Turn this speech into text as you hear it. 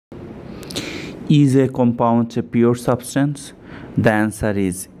Is a compound a pure substance? The answer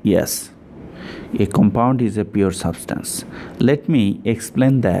is yes. A compound is a pure substance. Let me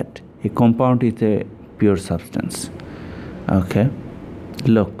explain that a compound is a pure substance. Okay,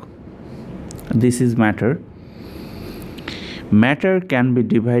 look, this is matter. Matter can be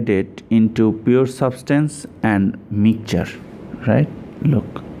divided into pure substance and mixture, right?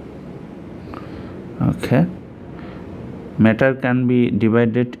 Look, okay, matter can be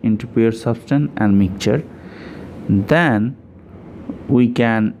divided into pure substance and mixture. Then we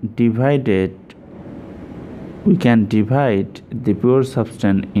can divide the pure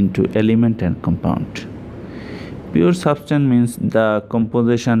substance into element and compound. Pure substance means the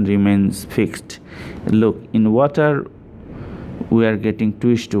composition remains fixed. Look, in water we are getting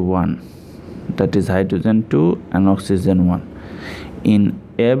 2:1, that is hydrogen 2 and oxygen 1. In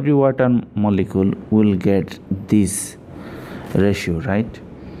every water molecule will get this ratio, right?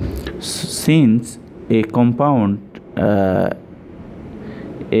 Since a compound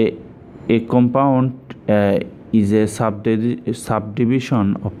is a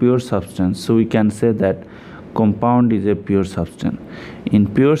subdivision of pure substance, so we can say that compound is a pure substance. In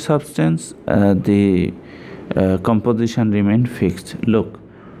pure substance, the composition remain fixed. Look,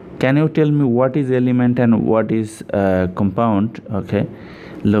 can you tell me what is element and what is compound? Okay,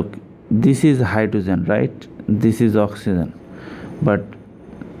 look, this is hydrogen, right? This is oxygen, but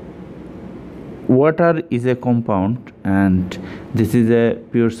water is a compound and this is a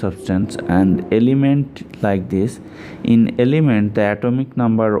pure substance. And element like this, in element the atomic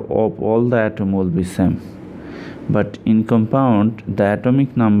number of all the atom will be same, but in compound the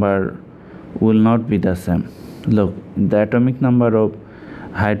atomic number will not be the same. Look, the atomic number of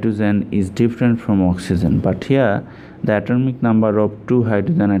hydrogen is different from oxygen, but here the atomic number of 2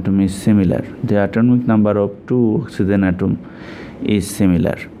 hydrogen atom is similar, the atomic number of 2 oxygen atom is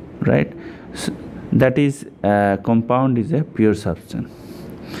similar, right? So that is compound is a pure substance.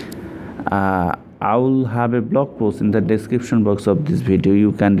 I will have a blog post in the description box of this video.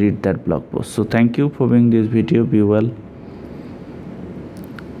 You can read that blog post. So thank you for viewing this video. Be well.